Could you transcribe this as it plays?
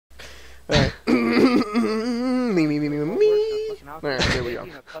Alright. Me. Alright, there we go.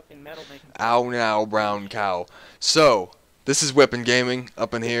 Ow now, brown cow. So, this is Weapon Gaming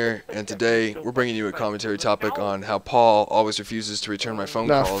up in here, and today we're bringing you a commentary topic on how Paul always refuses to return my phone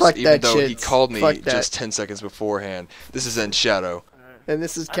Nah, calls, fuck even that though he shit. called me Fuck that. just 10 seconds beforehand. This is End Shadow. And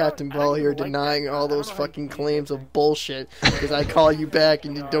this is Captain Ball here denying all those fucking claims of bullshit. Because I call you back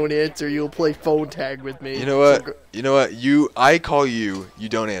and you don't answer, you'll play phone tag with me. You know what? You know what? I call you, you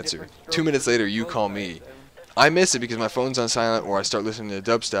don't answer. 2 minutes later, you call me. I miss it because my phone's on silent, or I start listening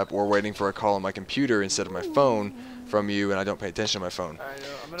to dubstep, or waiting for a call on my computer instead of my phone from you, and I don't pay attention to my phone.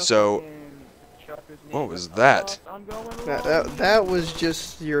 So, what was that? That was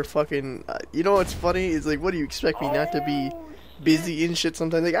just your fucking... you know what's funny? Is like, what do you expect me not to be busy and shit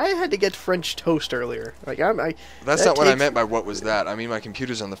sometimes? Like, I had to get French toast earlier. Like, That's not what I meant by what was that. I mean, my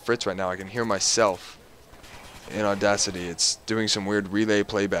computer's on the fritz right now. I can hear myself in Audacity. It's doing some weird relay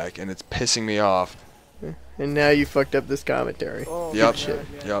playback, and it's pissing me off. And now you fucked up this commentary. Yep. Shit.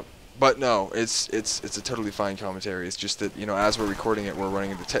 Yep. But no, it's a totally fine commentary. It's just that, you know, as we're recording it, we're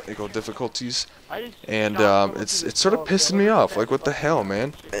running into technical difficulties, and it's sort of pissing me off. Like, what the hell,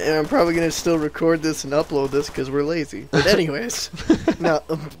 man? And I'm probably gonna still record this and upload this because we're lazy. But anyways,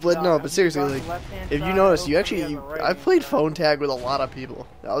 but seriously, like, if you notice, I've played phone tag with a lot of people.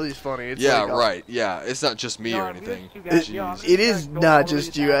 That was funny. It's Yeah, like, right. Yeah, it's not just me or anything. Jeez. it is not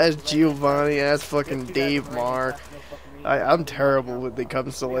just you. As Giovanni, as fucking Dave, Mark. I'm terrible when it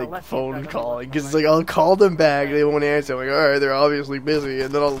comes to like phone calling, because like I'll call them back, they won't answer. I'm like, all right, they're obviously busy,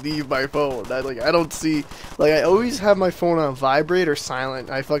 and then I'll leave my phone. I don't see, like, I always have my phone on vibrate or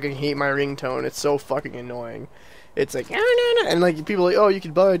silent. I fucking hate my ringtone. It's so fucking annoying. It's like, and like people are like, oh, you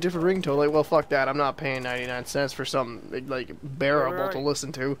could buy a different ringtone. Like, well, fuck that. I'm not paying 99 cents for something like bearable to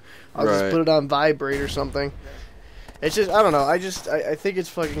listen to. I'll just put it on vibrate or something. It's just, I don't know, I think it's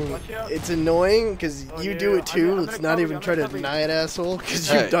fucking, it's annoying, because you do it too. Let's not even try to deny it, asshole,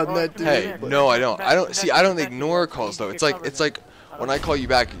 because you've done that too. Hey, no, I don't. I don't ignore calls, though. It's like, when I call you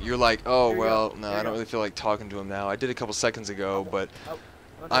back, you're like, oh, well, no, I don't really feel like talking to him now. I did a couple seconds ago, but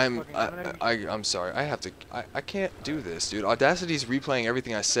I'm sorry. I can't do this, dude. Audacity's replaying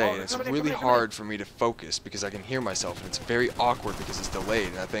everything I say, and it's really hard for me to focus because I can hear myself, and it's very awkward because it's delayed,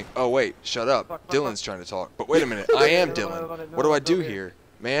 and I think, oh, wait, shut up. Dylan's trying to talk. But wait a minute, I am Dylan. What do I do here?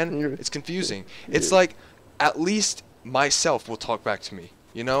 Man, it's confusing. It's like, at least myself will talk back to me.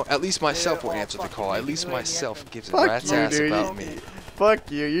 You know? At least myself will answer the call. At least myself gives a rat's ass about me.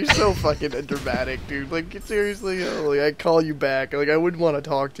 Fuck you, you're so fucking dramatic, dude. Like, seriously, like, I call you back. Like, I wouldn't want to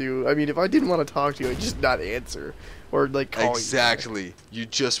talk to you. I mean, if I didn't want to talk to you, I'd just not answer. Or, like, call you. Exactly. You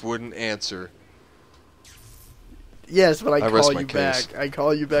just wouldn't answer. Yes, but I call you back. I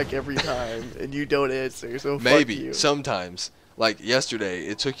call you back every time, and you don't answer, so maybe, fuck you. Sometimes. Like, yesterday,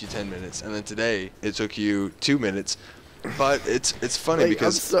 it took you 10 minutes, and then today, it took you 2 minutes. But it's funny, like,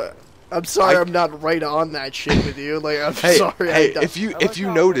 because... I'm sorry I'm not right on that shit with you. Like, I'm sorry. Hey, if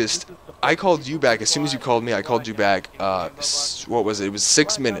you noticed, I called you back as soon as you called me. I called you back. What was it? It was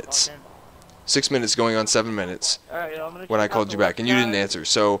 6 minutes. 6 minutes going on 7 minutes when I called you back, and you didn't answer.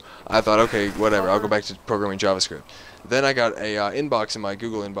 So I thought, okay, whatever. I'll go back to programming JavaScript. Then I got a inbox in my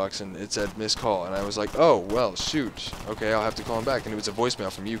Google inbox, and it said missed call, and I was like, oh, well, shoot. Okay, I'll have to call him back. And it was a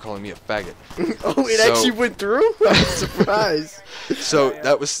voicemail from you calling me a faggot. Oh, it actually went through? I'm surprised. So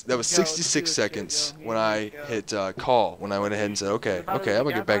that was 66 seconds when I hit call, when I went ahead and said, okay, I'm going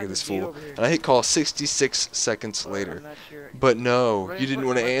to get back at this fool. And I hit call 66 seconds later. But no, you didn't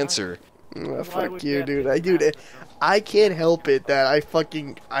want to answer. Oh, fuck you, dude. I can't help it that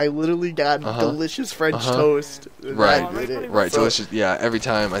I literally got delicious French toast. Right, delicious. Yeah, every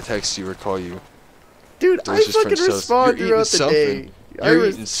time I text you or call you. Dude, I fucking respond throughout the day. You're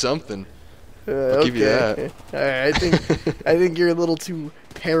eating something. I'll give you that. Alright, I think you're a little too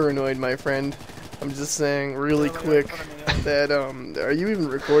paranoid, my friend. I'm just saying really quick that, are you even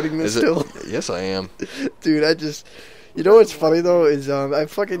recording this still? Yes, I am. Dude, you know what's funny though, is,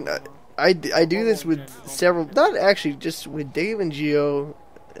 I do this with several, not actually just with Dave and Gio,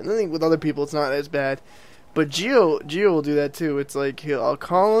 and I think with other people it's not as bad, but Gio will do that too. It's like, I'll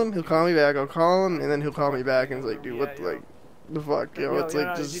call him, he'll call me back, I'll call him, and then he'll call me back, and it's like, dude, what the fuck, you know, it's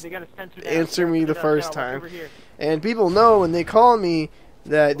like, just answer me the first time. And people know when they call me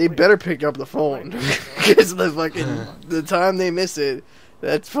that they better pick up the phone, because the time they miss it,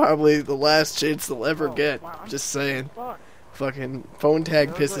 that's probably the last chance they'll ever get. Just saying. Fucking phone tag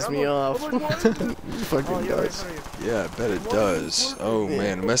pisses me off. Fucking does. Yeah, I bet it does. Oh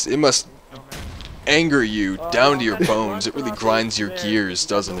man, it must anger you down to your bones. It really grinds your gears,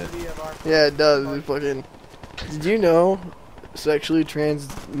 doesn't it? Yeah, it does. Did you know sexually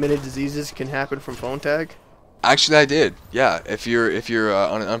transmitted diseases can happen from phone tag? Actually, I did. Yeah, if you're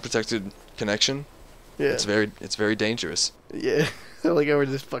on an unprotected connection, Yeah. it's very dangerous. Yeah. Like I was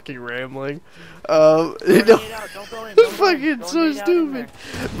just fucking rambling. It's fucking so stupid.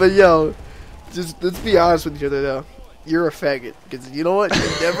 But yo, just let's be honest with each other though. You're a faggot, because you know what? You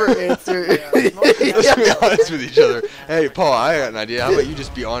never answer. Let's be honest with each other. Hey, Paul, I got an idea. How about you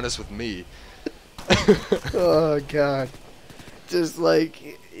just be honest with me? Oh god. Just like,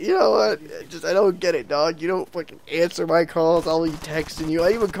 you know what? Just I don't get it, dog. You don't fucking answer my calls. I'll be texting you.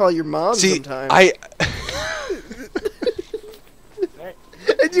 I even call your mom sometimes.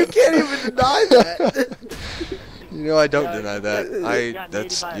 And you can't even deny that. You know, I don't deny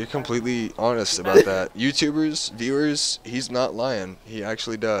that. You're completely honest about that. YouTubers, viewers, he's not lying. He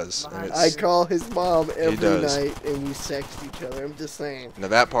actually does. And I call his mom every night and we sext each other. I'm just saying. No,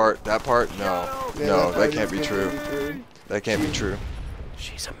 that part, no. No, that can't be true. That can't be true.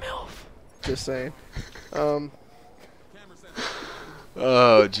 She's a MILF. Just saying. Oh,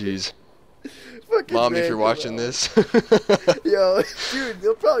 jeez. Mom, man, if you're watching this. Yo, dude,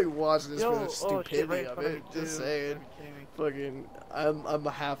 they'll probably watch this for the stupidity of it. Just saying. Fucking, I'm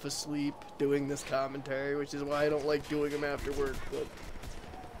half asleep doing this commentary, which is why I don't like doing them after work. But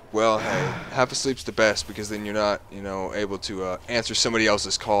well, hey, half asleep's the best, because then you're not, you know, able to answer somebody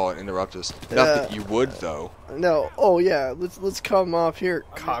else's call and interrupt us. Not that you would, though. No. Oh yeah. Let's come off here,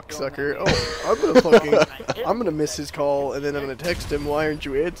 cocksucker. Oh, I'm gonna miss his call, and then I'm gonna text him, why aren't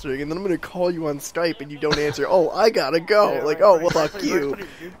you answering? And then I'm gonna call you on Skype, and you don't answer. Oh, I gotta go. Like, oh, well, fuck you.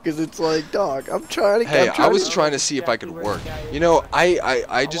 Because it's like, dog, I'm trying to. Hey, I was trying to see if I could work. You know,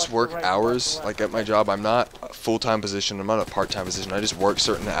 I just work hours. Like at my job, I'm not a full-time position. I'm not a part-time position. I just work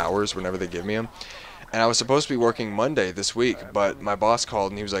certain hours whenever they give me them. And I was supposed to be working Monday this week, but my boss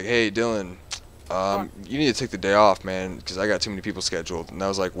called and he was like, "Hey, Dylan, you need to take the day off, man, because I got too many people scheduled." And I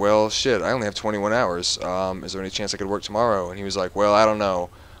was like, "Well, shit, I only have 21 hours. Is there any chance I could work tomorrow?" And he was like, "Well, I don't know,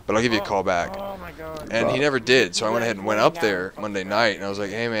 but I'll give you a call back." And he never did, so I went ahead and went up there Monday night, and I was like,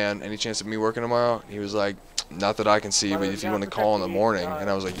 "Hey, man, any chance of me working tomorrow?" And he was like, "Not that I can see, but if you want to call in the morning." And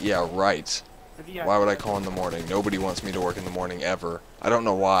I was like, "Yeah, right. Why would I call in the morning? Nobody wants me to work in the morning ever. I don't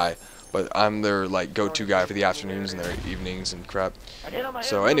know why, but I'm their like go-to guy for the afternoons and their evenings and crap."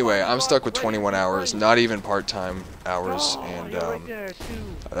 So anyway, I'm stuck with 21 hours, not even part-time hours, and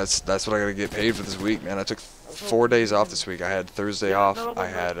that's what I gotta get paid for this week, man. I took 4 days off this week. I had Thursday off, I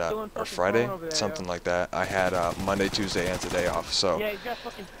had or Friday, something like that. I had Monday, Tuesday, and today off. So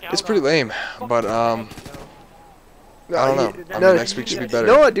it's pretty lame, but I don't know. I mean, next week should be better.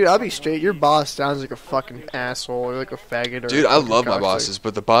 You know what, dude? I'll be straight. Your boss sounds like a fucking asshole or like a faggot. Or dude, I love my bosses,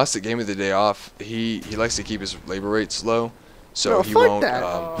 but the boss that gave me the day off, he likes to keep his labor rates low, so no, he won't.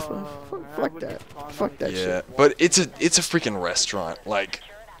 Fuck that. Fuck that shit. Yeah, but it's a freaking restaurant. Like,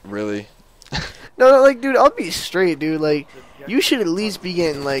 really? No, like, dude, I'll be straight, dude. Like, you should at least be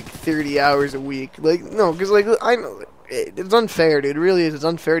getting like 30 hours a week. Like, no, because like I know. It's unfair, dude. It really is. It's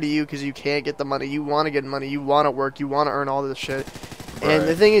unfair to you because you can't get the money. You want to get money. You want to work. You want to earn all this shit. Right. And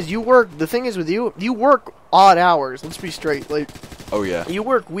the thing is, you work. The thing is with you, you work odd hours. Let's be straight. Like, oh yeah, you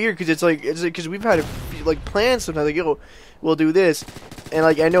work weird because it's like because we've had like plans sometimes. Like, yo, we'll do this, and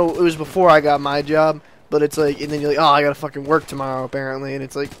like I know it was before I got my job, but it's like, and then you're like, oh, I gotta fucking work tomorrow apparently, and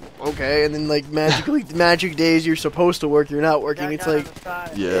it's like, okay, and then like magically, magic days you're supposed to work, you're not working. It's like,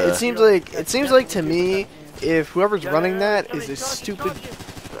 yeah. It seems like to me, if whoever's running that is a stupid,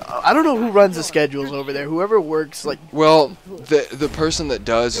 I don't know who runs the schedules over there. Whoever works like. Well, the person that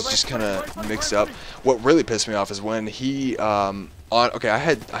does is just kind of mixed up. What really pissed me off is when he okay, I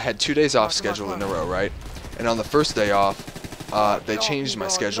had 2 days off scheduled in a row, right? And on the first day off, they changed my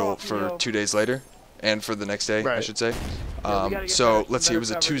schedule for 2 days later, and for the next day, I should say. So let's see, it was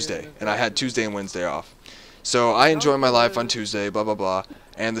a Tuesday, and I had Tuesday and Wednesday off. So I enjoy my life on Tuesday, blah blah blah.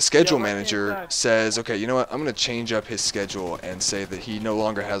 And the schedule manager says, okay, you know what, I'm going to change up his schedule and say that he no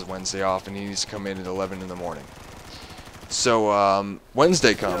longer has Wednesday off and he needs to come in at 11 in the morning. So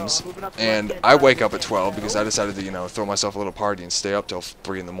Wednesday comes, and I wake up at 12 because I decided to, you know, throw myself a little party and stay up till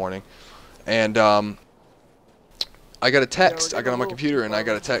 3 in the morning. And I got a text. I got on my computer, and I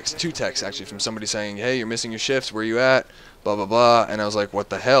got a text, 2 texts actually, from somebody saying, hey, you're missing your shifts, where you at, blah, blah, blah. And I was like, what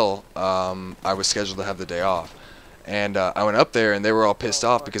the hell? I was scheduled to have the day off. And I went up there, and they were all pissed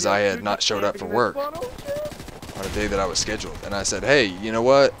off because I had not showed up for work on a day that I was scheduled. And I said, hey, you know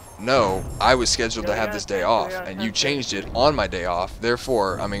what? No, I was scheduled to have this day off, and you changed it on my day off.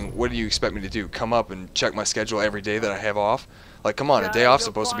 Therefore, I mean, what do you expect me to do? Come up and check my schedule every day that I have off? Like, come on, a day off's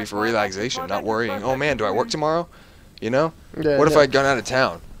supposed to be for relaxation, not worrying, oh man, do I work tomorrow? You know? Yeah, what if I'd gone out of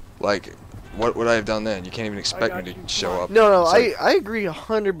town? Like, what would I have done then? You can't even expect me to show up. No, It's like, I agree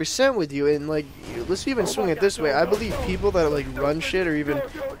 100% with you, and like, let's even swing it this way. I believe people that like run shit or even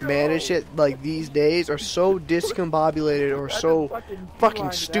manage shit like these days are so discombobulated or so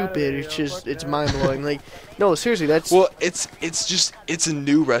fucking stupid. It's mind blowing. Like, no, seriously, that's well, it's a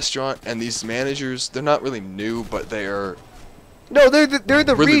new restaurant, and these managers, they're not really new, but they are. no, they're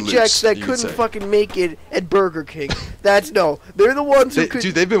the really rejects loose, that you could couldn't say. fucking make it at Burger King. They're the ones who could.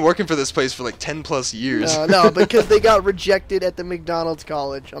 Dude, they've been working for this place for like 10+ years. No, because they got rejected at the McDonald's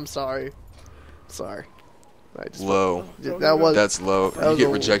college. I'm sorry. I just Low. That's low. that You was get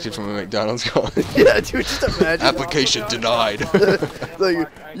a- rejected from a McDonald's college. Yeah, dude, just imagine. Application denied. Like,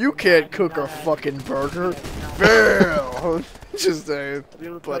 you can't cook a fucking burger. Fail. Just saying.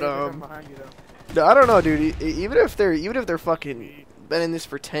 But no, I don't know, dude. Even if they're fucking been in this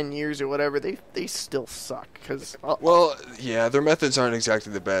for 10 years or whatever, they still suck. Cause Well, yeah, their methods aren't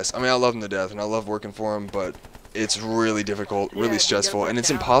exactly the best. I mean, I love them to death, and I love working for them, but it's really difficult, really stressful, and it's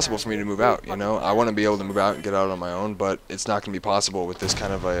impossible for me to move out, you know? I want to be able to move out and get out on my own, but it's not going to be possible with this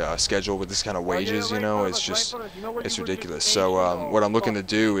kind of a schedule, with this kind of wages, you know? It's just, it's ridiculous. So what I'm looking to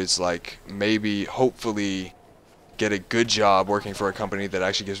do is, like, maybe, hopefully, get a good job working for a company that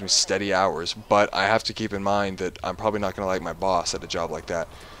actually gives me steady hours, but I have to keep in mind that I'm probably not going to like my boss at a job like that.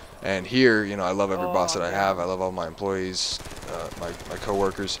 And here, you know, I love every boss that I have. I love all my employees, my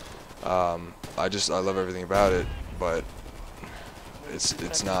coworkers. I love everything about it, but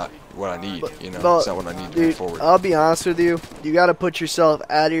it's not what I need, you know. But, it's not what I need to dude, move forward. I'll be honest with you. You got to put yourself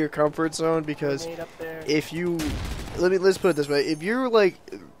out of your comfort zone, because if you let's put it this way: if you're like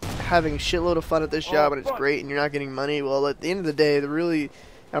having a shitload of fun at this job and it's great and you're not getting money, well, at the end of the day,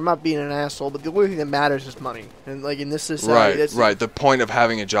 I'm not being an asshole, but the only thing that matters is money. And like in this society, Right. The point of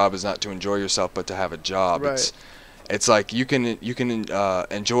having a job is not to enjoy yourself, but to have a job. Right. It's like you can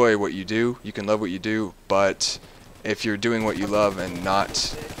enjoy what you do, you can love what you do, but if you're doing what you love and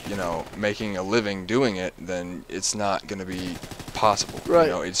not, you know, making a living doing it, then it's not going to be possible. Right.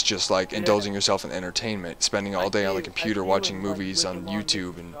 You know, it's just like indulging yourself in entertainment, spending all day on the computer watching movies on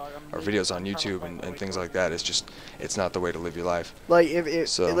YouTube or videos on YouTube and things like that. It's not the way to live your life. Like if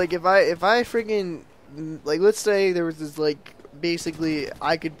I freaking, like, let's say there was this, like, basically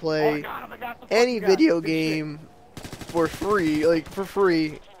I could play any video game for free,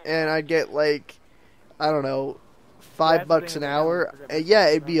 and I'd get, like, I don't know, $5 an hour. And yeah,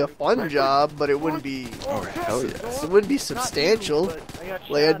 it'd be a fun job, but it wouldn't be. Oh hell yeah! It wouldn't be substantial.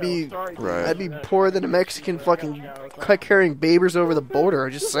 Like, I'd be poorer than a Mexican fucking carrying babers over the border.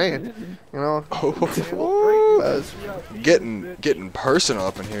 I'm just saying, you know. Getting personal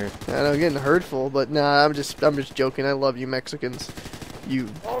up in here. I know, getting hurtful, but nah, I'm just joking. I love you Mexicans, you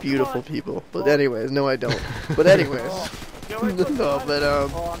beautiful people. But anyways, no, I don't. But anyways. No,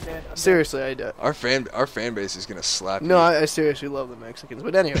 but seriously, I do. Our fan base is gonna slap you. No, I seriously love the Mexicans.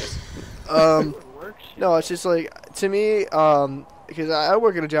 But anyways, no, it's just like, to me, because I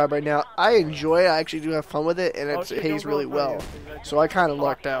work at a job right now, I enjoy it. I actually do have fun with it, and it pays really well. So I kind of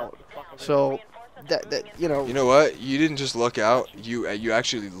lucked out. So that you know. You know what? You didn't just luck out. You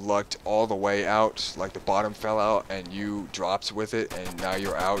actually lucked all the way out. Like the bottom fell out, and you dropped with it, and now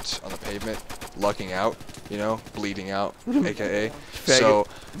you're out on the pavement, lucking out. You know, bleeding out, aka. So,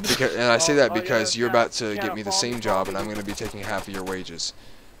 and I say that because you're about to get me the same job, and I'm going to be taking half of your wages.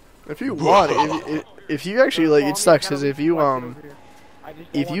 If you want, if you actually, like, it sucks because if you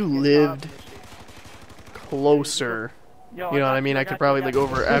lived closer, you know what I mean, I could probably, like,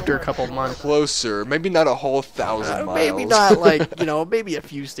 over after a couple months. Closer, maybe not a whole 1,000 miles. Maybe not, like, you know, maybe a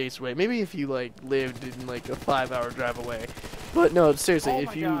few states away. Maybe if you, like, lived in, like, a 5-hour drive away. But no, seriously,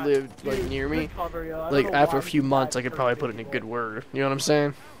 if you lived, like, near me, like, after a few months, I could probably put in a good word. You know what I'm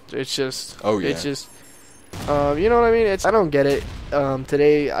saying? It's just, oh yeah, it's just, you know what I mean? I don't get it.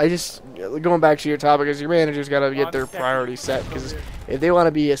 Today, going back to your topic, is your manager's got to get their priorities set, because if they want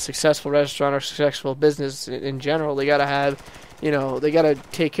to be a successful restaurant or successful business in general, they got to have, you know, they got to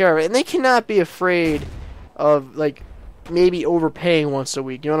take care of it, and they cannot be afraid of, like, maybe overpaying once a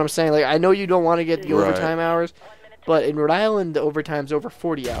week. You know what I'm saying? Like, I know you don't want to get the overtime hours, but in Rhode Island, the overtime's over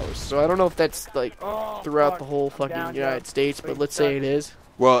 40 hours. So I don't know if that's, like, throughout the whole fucking United States, but let's say it is.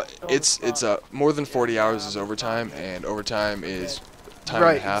 Well, it's more than 40 hours is overtime, and overtime is time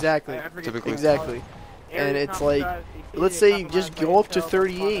and a half. Exactly. Typically. Exactly. And it's like, let's say you just go up to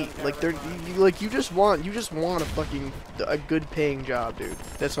 38. Like, you just want a good paying job, dude.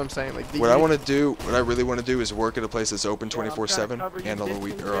 That's what I'm saying. Like, what I really want to do is work at a place that's open 24/7 and on the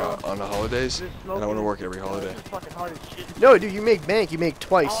week or on the holidays, and I want to work every holiday. No, dude, you make bank. You make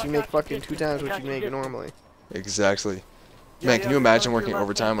twice. You make fucking 2 times what you make normally. Exactly. Man, can you imagine working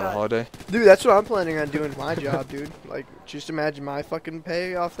overtime on a holiday? Dude, that's what I'm planning on doing my job, dude. Like, just imagine my fucking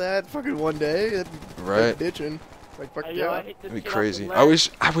pay off that fucking one day. That'd be Right. like bitching. Like, fuck yeah. That'd be crazy. I wish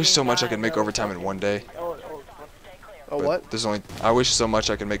so much I could make overtime in one day. Oh, But what? there's only. I wish so much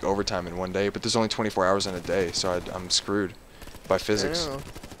I could make overtime in one day, but there's only 24 hours in a day, so I'm screwed by physics. I know.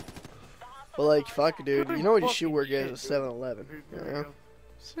 But like, fuck, dude. You know what you should work at is a 7-Eleven. You know?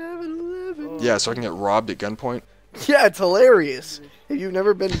 7-Eleven. Yeah, so I can get robbed at gunpoint. Yeah, it's hilarious. Have you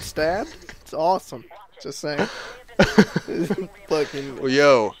never been stabbed? It's awesome. Just saying. Fucking.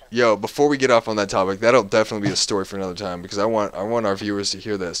 Well, yo, before we get off on that topic, that'll definitely be a story for another time because I want our viewers to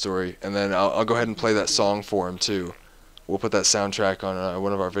hear that story, and then I'll go ahead and play that song for them too. We'll put that soundtrack on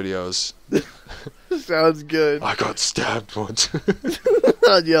one of our videos. Sounds good. I got stabbed once.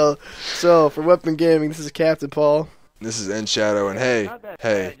 Yo, so for Weapon Gaming, this is Captain Paul. This is N Shadow, and hey,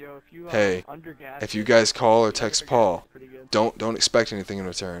 if you guys call or text Paul, don't expect anything in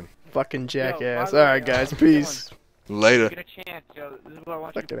return. Fucking jackass. Alright, guys, peace. Later.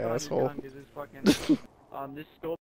 Fucking asshole.